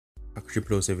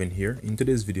7 here. In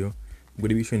today's video, I'm going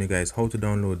to be showing you guys how to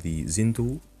download the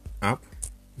Xingtu app,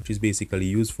 which is basically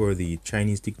used for the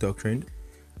Chinese TikTok trend.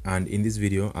 And in this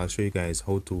video, I'll show you guys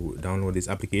how to download this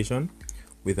application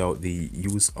without the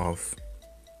use of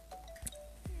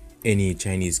any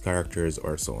Chinese characters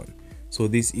or so on. So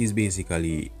this is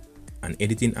basically an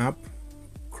editing app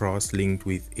cross-linked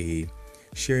with a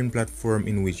sharing platform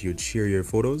in which you'd share your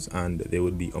photos and they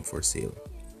would be up for sale.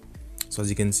 So as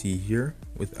you can see here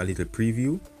with a little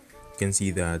preview, you can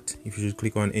see that if you just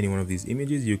click on any one of these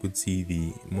images, you could see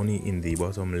the money in the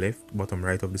bottom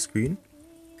right of the screen.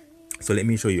 So let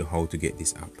me show you how to get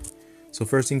this app. So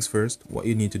first things first, what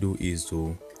you need to do is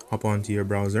to hop onto your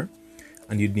browser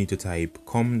and you'd need to type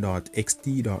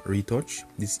com.xt.retouch.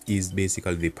 This is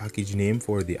basically the package name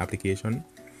for the application.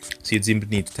 So you'd simply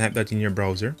need to type that in your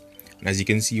browser. And as you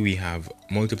can see, we have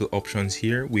multiple options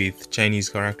here with Chinese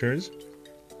characters.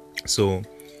 So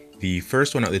the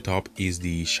first one at the top is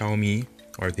the Xiaomi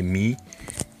or the Mi.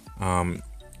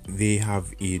 They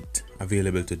have it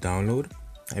available to download.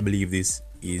 I believe this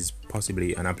is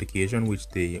possibly an application which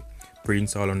they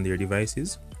pre-install on their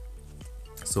devices.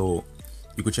 So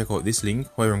you could check out this link.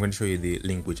 However, I'm going to show you the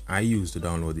link which I use to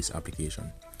download this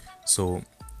application. So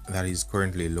that is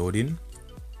currently loading.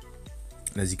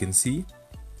 And as you can see,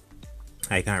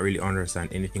 I can't really understand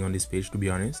anything on this page, to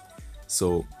be honest.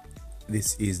 So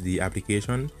this is the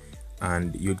application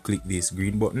and you'd click this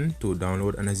green button to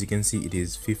download, and as you can see, it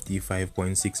is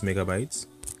 55.6 megabytes.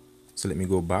 So let me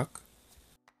go back.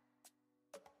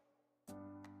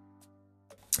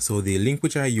 So the link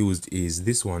which I used is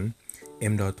this one,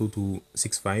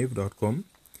 m.2265.com,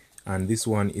 and this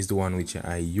one is the one which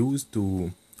I used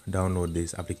to download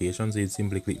this application. So you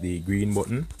simply click the green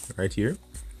button right here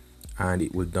and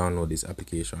it will download this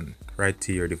application right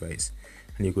to your device,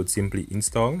 and you could simply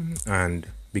install and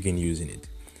begin using it.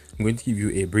 I'm going to give you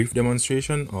a brief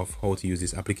demonstration of how to use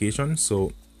this application.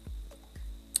 So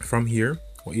from here,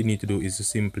 what you need to do is to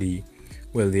simply,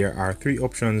 well, there are three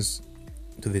options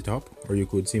to the top, or you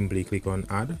could simply click on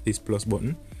add, this plus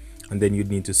button, and then you'd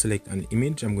need to select an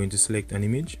image. I'm going to select an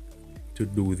image. To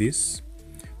do this,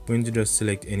 I'm going to just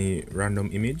select any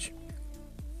random image.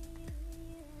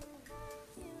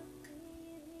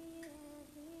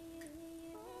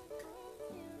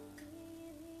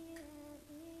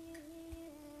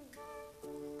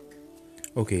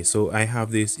 Okay, so I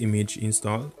have this image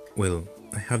installed. Well,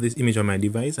 I have this image on my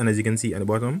device, and as you can see at the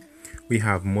bottom, we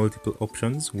have multiple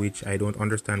options, which I don't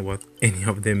understand what any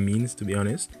of them means, to be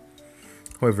honest.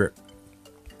 However,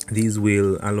 these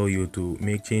will allow you to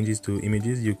make changes to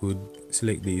images. You could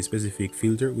select the specific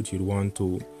filter which you'd want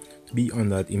to be on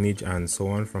that image and so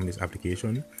on from this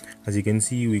application. As you can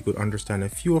see, we could understand a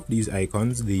few of these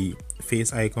icons. The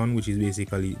face icon, which is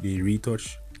basically the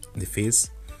retouch the face.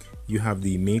 You have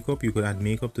the makeup, you could add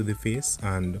makeup to the face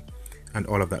and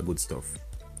all of that good stuff.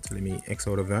 So let me X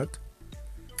out of that.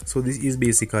 So this is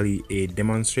basically a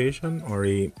demonstration or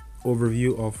a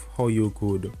overview of how you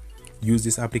could use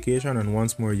this application, and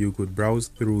once more you could browse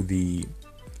through the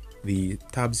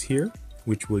tabs here,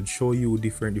 which would show you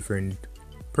different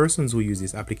persons who use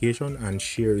this application and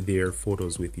share their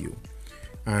photos with you.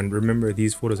 And remember,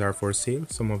 these photos are for sale,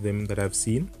 some of them that I've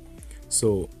seen.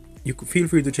 So you could feel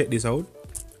free to check this out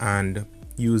and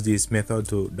use this method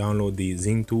to download the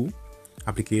Xingtu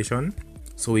application,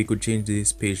 so we could change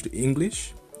this page to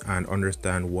English and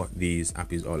understand what this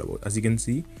app is all about. As you can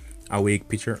see, Awake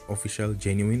Picture Official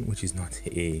Genuine, which is not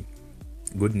a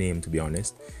good name, to be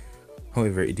honest.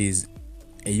 However, it is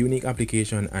a unique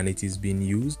application and it is being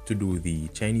used to do the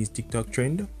Chinese TikTok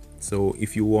trend. So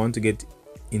if you want to get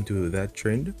into that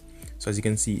trend, so as you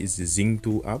can see, it's the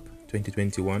Xingtu app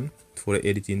 2021 for the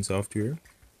editing software.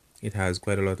 It has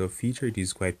quite a lot of features. It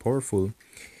is quite powerful.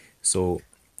 So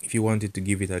if you wanted to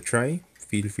give it a try,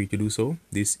 feel free to do so.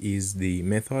 This is the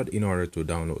method in order to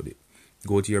download it.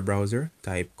 Go to your browser,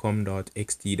 type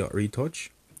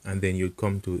com.xt.retouch, and then you'd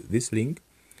come to this link,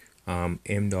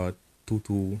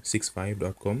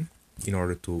 m.2265.com, in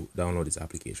order to download this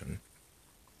application.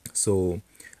 So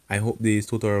I hope this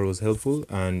tutorial was helpful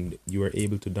and you were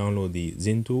able to download the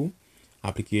Xingtu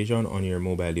application on your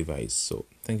mobile device. So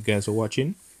thank you guys for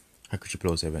watching.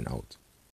 Xingtu 7 out.